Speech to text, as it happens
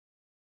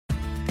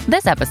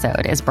This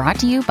episode is brought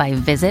to you by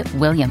Visit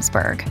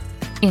Williamsburg.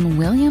 In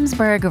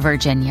Williamsburg,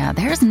 Virginia,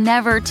 there's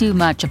never too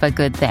much of a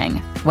good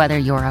thing. Whether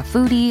you're a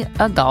foodie,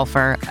 a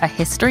golfer, a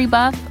history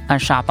buff, a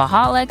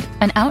shopaholic,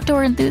 an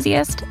outdoor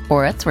enthusiast,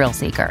 or a thrill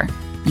seeker,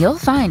 you'll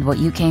find what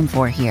you came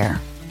for here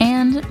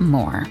and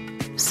more.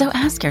 So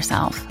ask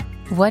yourself,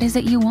 what is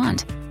it you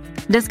want?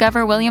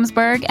 Discover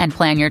Williamsburg and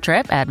plan your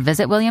trip at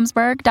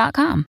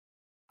visitwilliamsburg.com.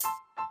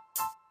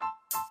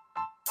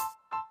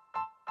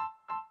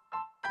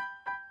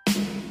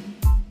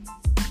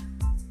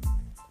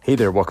 Hey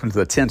there, welcome to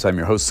The Tint. I'm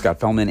your host, Scott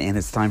Fellman, and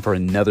it's time for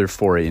another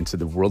foray into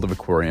the world of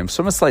aquariums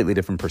from a slightly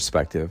different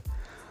perspective.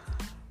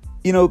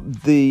 You know,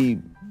 the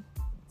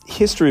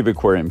history of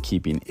aquarium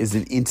keeping is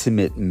an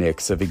intimate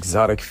mix of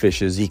exotic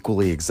fishes,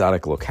 equally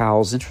exotic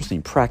locales,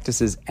 interesting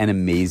practices, and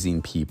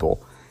amazing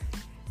people.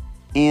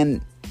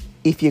 And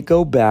if you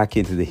go back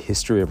into the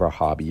history of our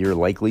hobby, you're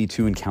likely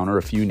to encounter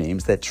a few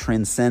names that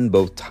transcend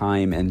both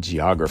time and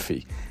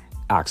geography.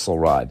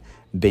 Axelrod,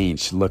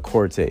 Bainch,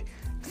 LaCourte,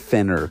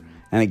 Fenner,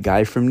 and a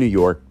guy from New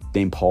York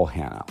named Paul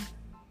Hanel.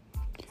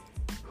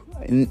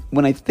 And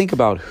when I think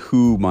about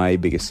who my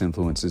biggest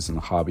influences in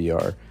the hobby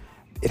are,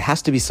 it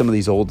has to be some of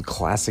these old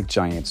classic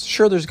giants.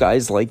 Sure, there's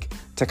guys like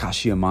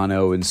Takashi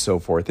Amano and so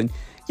forth, and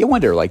you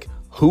wonder, like,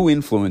 who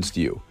influenced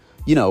you?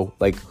 You know,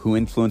 like, who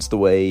influenced the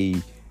way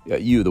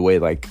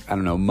like, I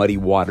don't know, Muddy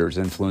Waters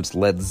influenced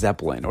Led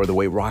Zeppelin, or the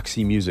way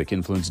Roxy Music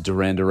influenced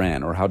Duran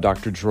Duran, or how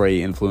Dr. Dre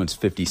influenced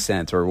 50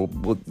 Cent, or,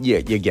 well, yeah,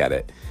 you get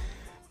it.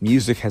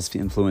 Music has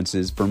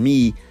influences. For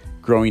me,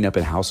 growing up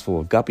in a house full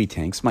of guppy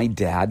tanks, my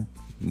dad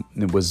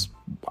was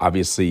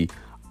obviously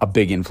a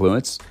big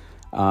influence.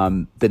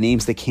 The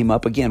names that came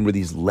up again were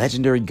these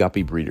legendary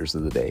guppy breeders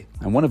of the day.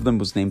 And one of them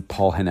was named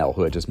Paul Hanel,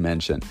 who I just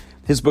mentioned.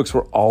 His books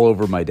were all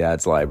over my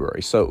dad's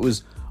library, so it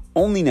was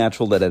only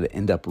natural that I'd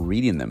end up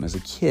reading them as a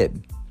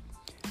kid.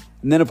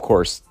 And then, of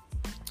course,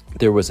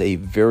 there was a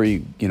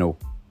very,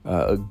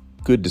 a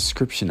good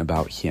description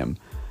about him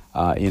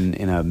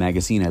in a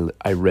magazine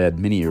I read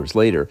many years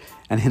later.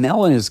 And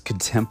Hanel and his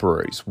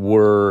contemporaries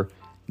were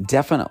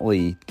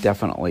definitely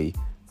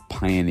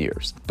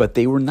pioneers, but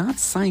they were not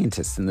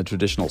scientists in the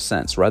traditional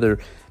sense. Rather,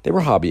 they were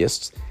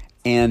hobbyists,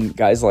 and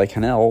guys like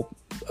Hanel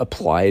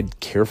applied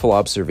careful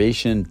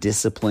observation,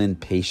 discipline,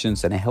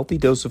 patience, and a healthy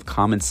dose of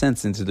common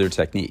sense into their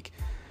technique.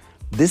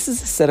 This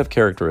is a set of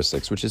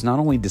characteristics which has not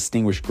only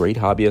distinguished great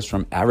hobbyists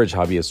from average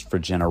hobbyists for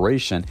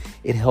generation,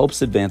 it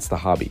helps advance the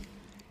hobby.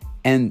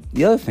 And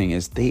the other thing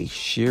is they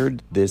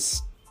shared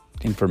this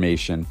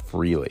information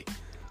freely.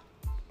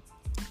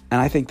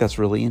 And I think that's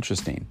really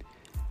interesting.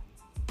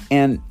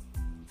 And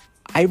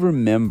I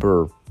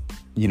remember,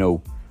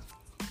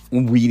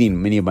 reading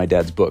many of my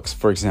dad's books.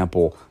 For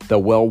example, the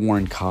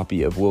well-worn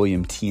copy of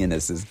William T.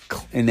 Innes's,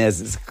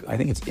 I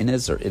think it's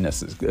Innes or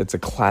Innes's. It's a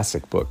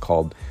classic book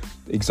called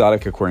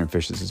Exotic Aquarium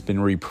Fishes. It's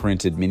been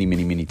reprinted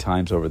many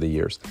times over the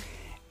years.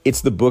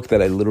 It's the book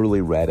that I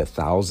literally read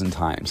 1,000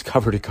 times,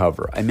 cover to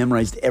cover. I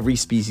memorized every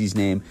species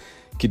name,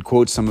 could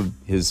quote some of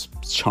his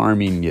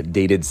charming yet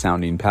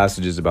dated-sounding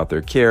passages about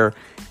their care,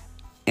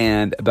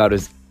 and about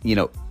as,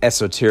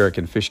 esoteric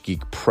and fish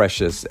geek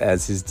precious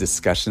as his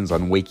discussions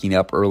on waking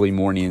up early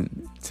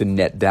morning to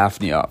net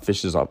Daphnia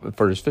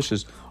for his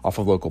fishes off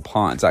of local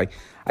ponds. I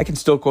can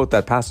still quote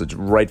that passage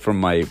right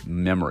from my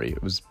memory.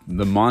 It was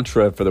the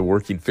mantra for the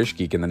working fish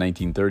geek in the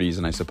 1930s,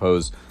 and I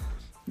suppose,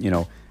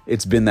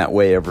 it's been that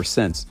way ever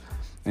since.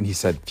 And he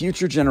said,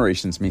 future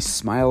generations may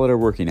smile at our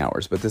working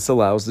hours, but this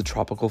allows the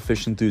tropical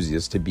fish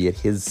enthusiast to be at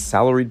his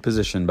salaried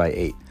position by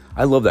 8.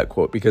 I love that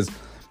quote because,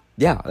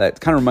 yeah,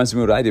 that kind of reminds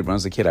me of what I did when I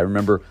was a kid. I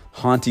remember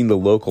haunting the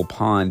local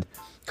pond,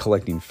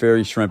 collecting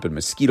fairy shrimp and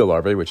mosquito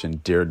larvae, which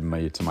endeared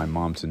me to my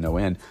mom to no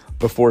end,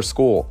 before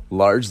school,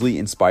 largely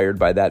inspired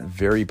by that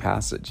very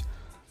passage.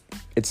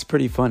 It's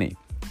pretty funny.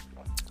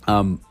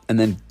 And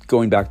then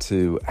going back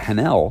to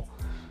Hanel,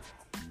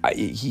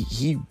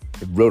 he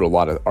wrote a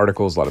lot of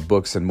articles, a lot of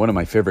books, and one of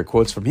my favorite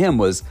quotes from him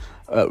was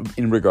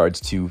in regards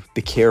to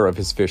the care of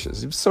his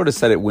fishes. He sort of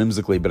said it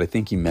whimsically, but I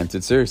think he meant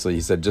it seriously. He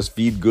said, just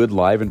feed good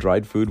live and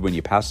dried food when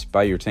you pass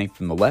by your tank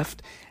from the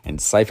left, and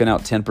siphon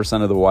out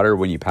 10% of the water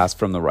when you pass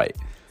from the right.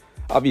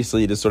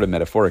 Obviously, it is sort of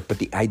metaphoric, but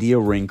the idea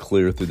rang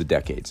clear through the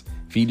decades.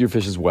 Feed your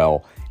fishes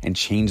well, and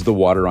change the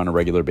water on a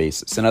regular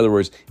basis. In other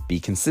words, be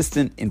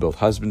consistent in both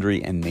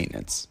husbandry and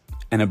maintenance,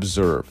 and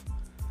observe.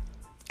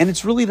 And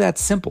it's really that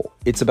simple.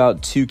 It's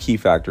about two key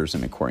factors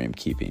in aquarium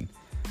keeping.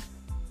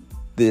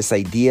 This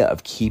idea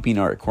of keeping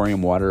our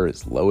aquarium water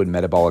as low in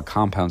metabolic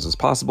compounds as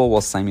possible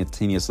while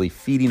simultaneously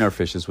feeding our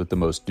fishes with the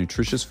most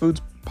nutritious foods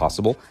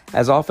possible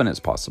as often as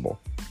possible.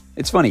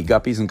 It's funny,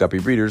 guppies and guppy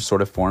breeders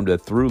sort of formed a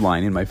through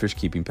line in my fish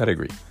keeping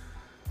pedigree.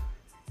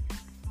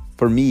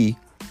 For me,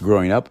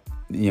 growing up,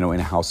 in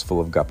a house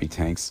full of guppy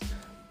tanks,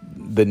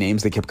 the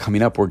names that kept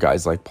coming up were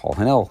guys like Paul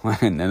Hanel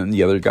and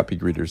the other guppy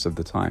breeders of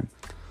the time.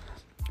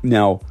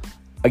 Now,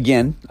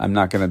 again, I'm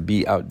not going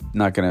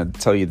to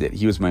tell you that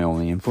he was my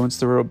only influence.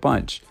 There were a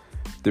bunch.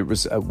 There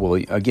was,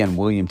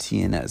 William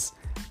T. Innes.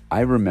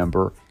 I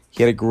remember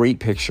He had a great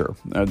picture,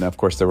 and of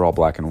course they were all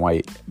black and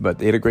white, but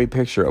they had a great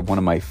picture of one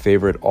of my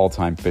favorite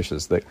all-time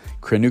fishes, the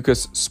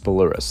Creenuchus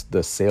spilurus, the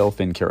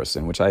sailfin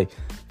kerasin, which I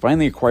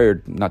finally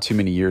acquired not too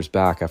many years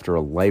back after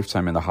a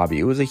lifetime in the hobby.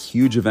 It was a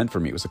huge event for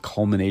me. It was a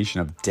culmination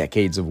of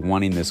decades of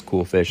wanting this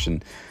cool fish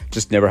and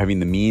just never having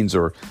the means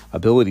or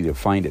ability to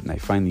find it, and I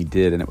finally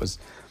did, and it was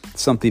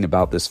something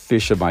about this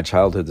fish of my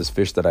childhood, this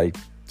fish that I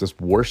just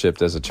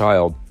worshipped as a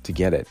child to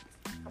get it.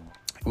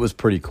 It was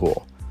pretty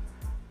cool.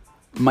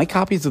 My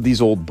copies of these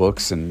old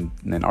books and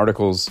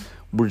articles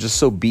were just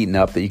so beaten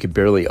up that you could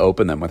barely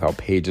open them without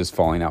pages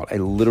falling out. I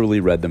literally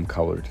read them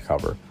cover to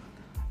cover.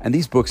 And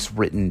these books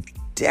written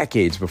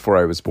decades before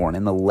I was born,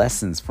 and the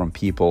lessons from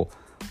people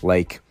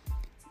like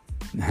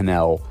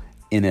Hanel,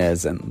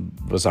 Inez, and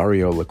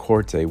Rosario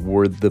Lacorte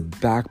were the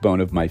backbone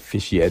of my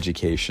fishy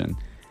education.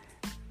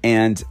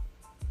 And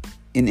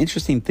an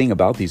interesting thing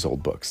about these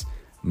old books,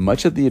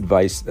 much of the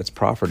advice that's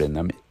proffered in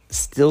them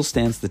still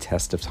stands the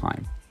test of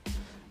time.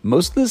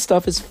 Most of this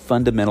stuff is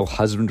fundamental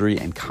husbandry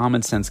and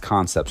common sense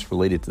concepts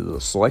related to the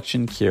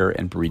selection, care,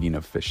 and breeding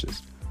of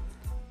fishes.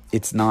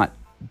 It's not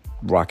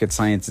rocket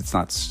science. It's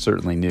not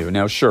certainly new.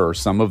 Now, sure,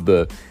 some of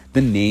the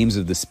names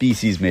of the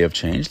species may have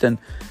changed, and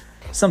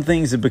some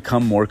things have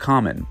become more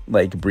common,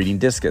 like breeding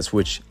discus,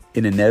 which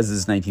in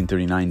Inez's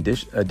 1939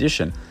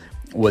 edition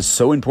was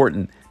so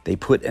important, they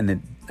put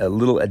a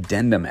little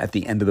addendum at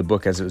the end of the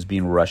book as it was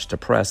being rushed to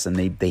press, and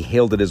they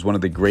hailed it as one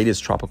of the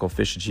greatest tropical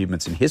fish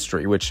achievements in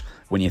history, which,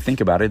 when you think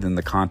about it in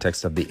the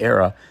context of the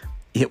era,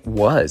 it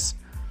was.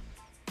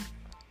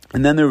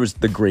 And then there was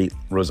the great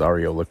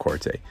Rosario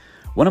Lacorte,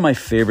 one of my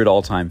favorite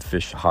all-time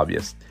fish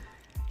hobbyists.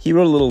 He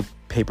wrote a little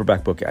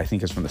paperback book, I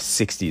think it's from the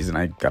 60s, and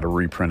I got a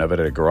reprint of it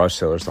at a garage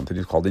sale or something.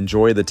 It's called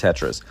Enjoy the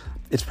Tetras.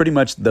 It's pretty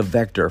much the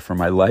vector for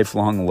my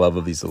lifelong love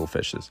of these little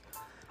fishes.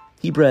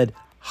 He bred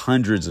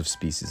hundreds of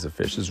species of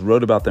fishes,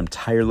 wrote about them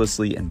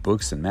tirelessly in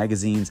books and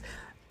magazines,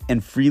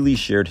 and freely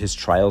shared his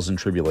trials and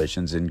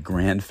tribulations in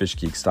grand Fish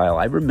Geek style.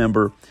 I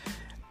remember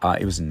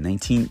it was in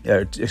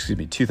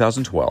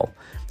 2012.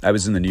 I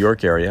was in the New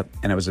York area,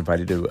 and I was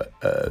invited to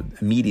a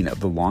meeting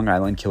of the Long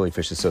Island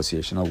Killifish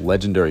Association, a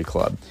legendary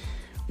club,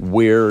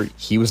 where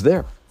he was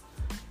there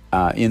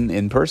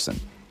in person.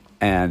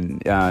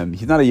 And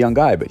he's not a young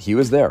guy, but he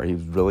was there. He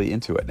was really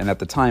into it. And at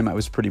the time, I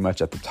was pretty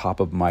much at the top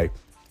of my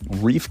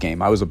reef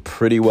game. I was a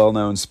pretty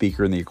well-known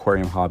speaker in the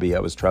aquarium hobby. I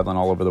was traveling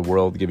all over the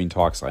world giving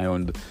talks. I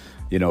owned,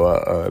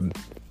 a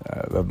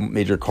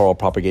major coral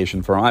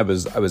propagation firm. I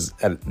was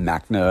at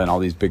MACNA and all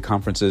these big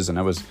conferences, and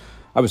I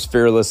was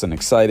fearless and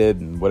excited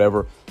and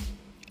whatever.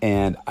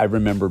 And I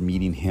remember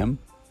meeting him,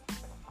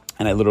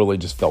 and I literally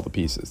just fell to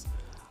pieces.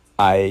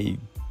 I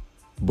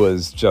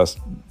was just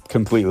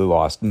completely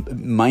lost,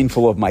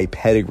 mindful of my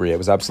pedigree. I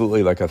was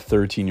absolutely like a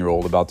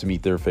 13-year-old about to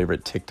meet their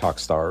favorite TikTok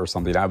star or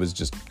something. I was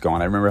just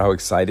gone. I remember how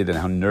excited and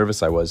how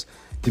nervous I was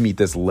to meet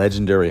this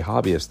legendary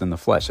hobbyist in the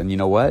flesh. And you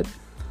know what?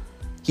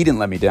 He didn't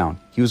let me down.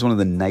 He was one of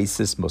the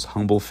nicest, most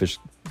humble fish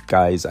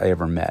guys I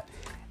ever met.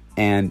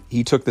 And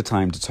he took the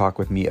time to talk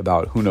with me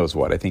about who knows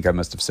what. I think I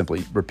must have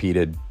simply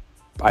repeated,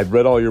 I've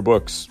read all your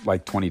books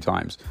like 20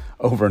 times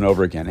over and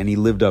over again. And he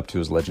lived up to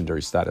his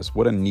legendary status.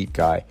 What a neat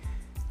guy.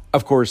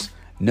 Of course,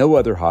 no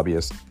other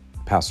hobbyist,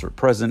 past or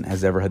present,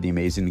 has ever had the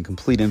amazing and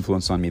complete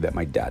influence on me that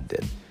my dad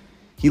did.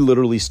 He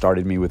literally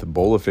started me with a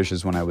bowl of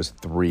fishes when I was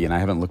 3, and I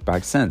haven't looked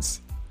back since.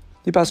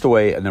 He passed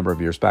away a number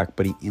of years back,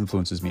 but he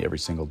influences me every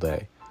single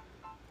day.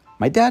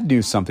 My dad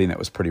knew something that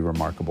was pretty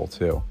remarkable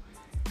too.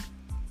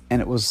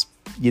 And it was,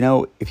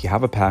 if you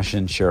have a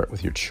passion, share it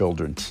with your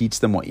children. Teach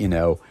them what you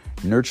know,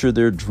 nurture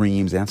their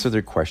dreams, answer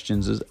their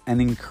questions,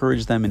 and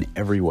encourage them in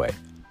every way.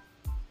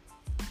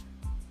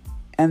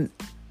 And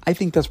I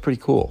think that's pretty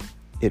cool.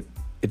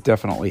 It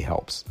definitely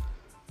helps.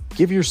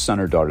 Give your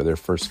son or daughter their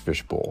first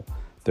fish bowl,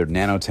 their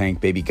nano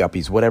tank, baby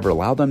guppies, whatever.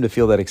 Allow them to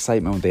feel that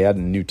excitement when they add a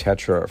new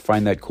tetra, or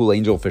find that cool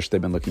angelfish they've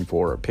been looking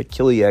for, or pick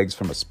killie eggs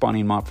from a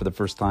spawning mop for the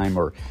first time,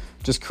 or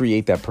just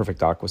create that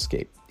perfect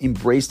aquascape.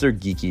 Embrace their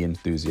geeky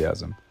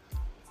enthusiasm.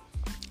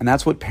 And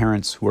that's what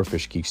parents who are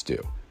fish geeks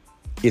do.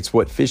 It's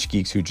what fish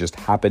geeks who just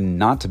happen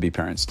not to be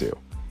parents do.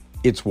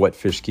 It's what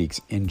fish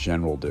geeks in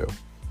general do.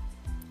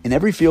 In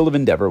every field of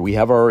endeavor, we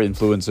have our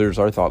influencers,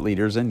 our thought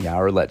leaders, and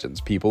our legends,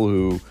 people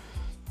who,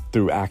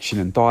 through action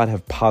and thought,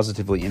 have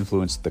positively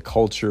influenced the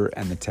culture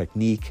and the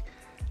technique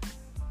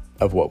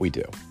of what we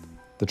do.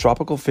 The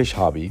tropical fish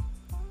hobby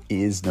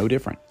is no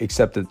different,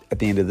 except that at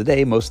the end of the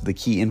day, most of the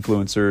key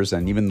influencers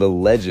and even the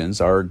legends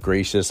are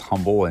gracious,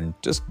 humble, and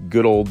just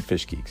good old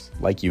fish geeks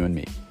like you and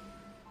me.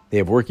 They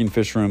have working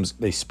fish rooms,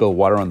 they spill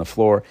water on the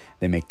floor,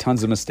 they make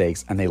tons of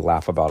mistakes, and they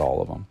laugh about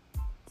all of them.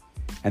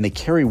 And they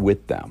carry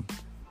with them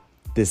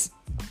this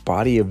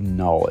body of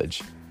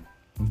knowledge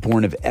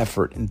born of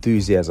effort,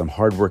 enthusiasm,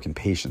 hard work, and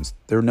patience.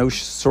 There are no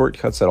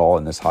shortcuts at all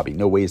in this hobby,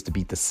 no ways to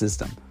beat the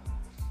system.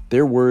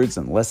 Their words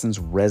and lessons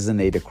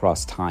resonate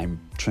across time,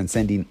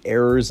 transcending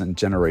eras and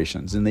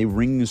generations, and they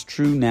ring as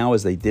true now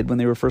as they did when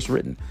they were first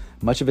written.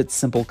 Much of it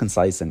simple,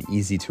 concise, and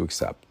easy to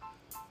accept.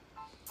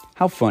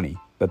 How funny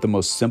that the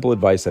most simple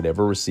advice I'd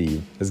ever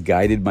received has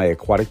guided my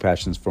aquatic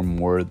passions for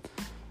more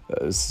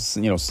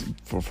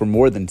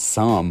than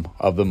some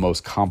of the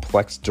most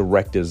complex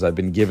directives I've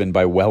been given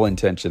by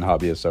well-intentioned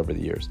hobbyists over the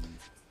years.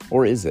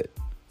 Or is it?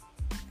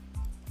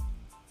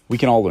 We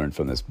can all learn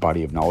from this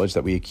body of knowledge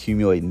that we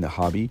accumulate in the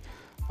hobby.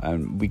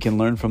 We can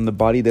learn from the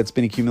body that's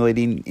been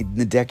accumulating in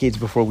the decades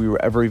before we were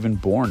ever even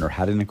born or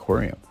had an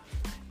aquarium.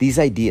 These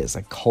ideas,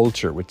 like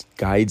culture, which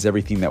guides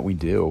everything that we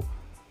do,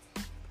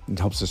 and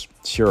helps us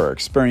share our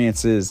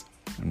experiences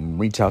and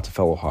reach out to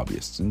fellow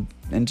hobbyists.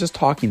 And just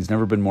talking has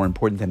never been more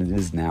important than it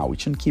is now. We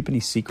shouldn't keep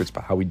any secrets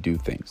about how we do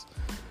things.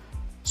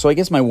 So I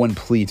guess my one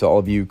plea to all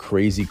of you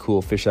crazy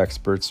cool fish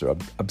experts or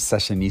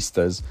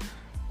obsessionistas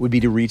would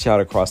be to reach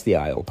out across the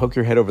aisle, poke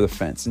your head over the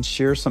fence, and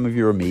share some of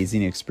your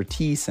amazing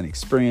expertise and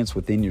experience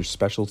within your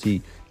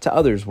specialty to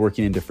others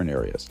working in different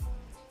areas.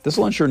 This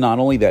will ensure not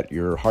only that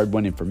your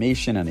hard-won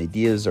information and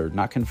ideas are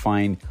not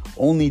confined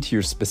only to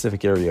your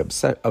specific area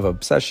of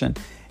obsession,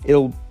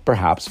 it'll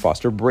perhaps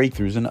foster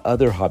breakthroughs in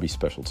other hobby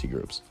specialty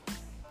groups.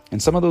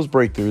 And some of those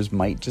breakthroughs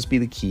might just be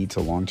the key to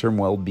long-term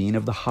well-being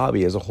of the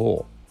hobby as a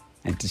whole,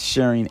 and to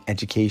sharing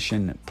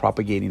education,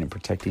 propagating, and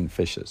protecting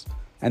fishes,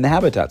 and the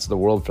habitats of the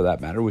world for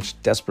that matter,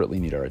 which desperately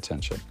need our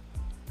attention.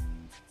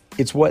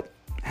 It's what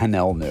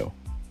Hanel knew.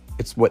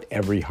 It's what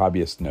every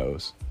hobbyist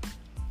knows.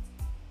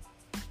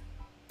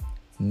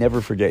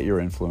 Never forget your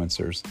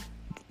influencers.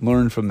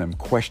 Learn from them,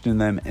 question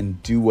them,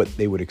 and do what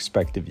they would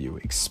expect of you.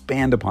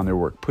 Expand upon their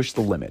work, push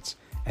the limits,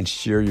 and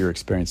share your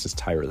experiences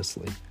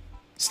tirelessly.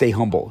 Stay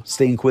humble,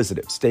 stay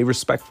inquisitive, stay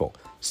respectful,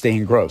 stay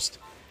engrossed,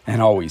 and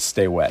always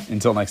stay wet.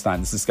 Until next time,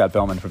 this is Scott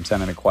Bellman from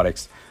 10 Min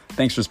Aquatics.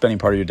 Thanks for spending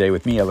part of your day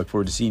with me. I look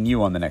forward to seeing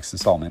you on the next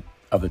installment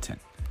of The 10.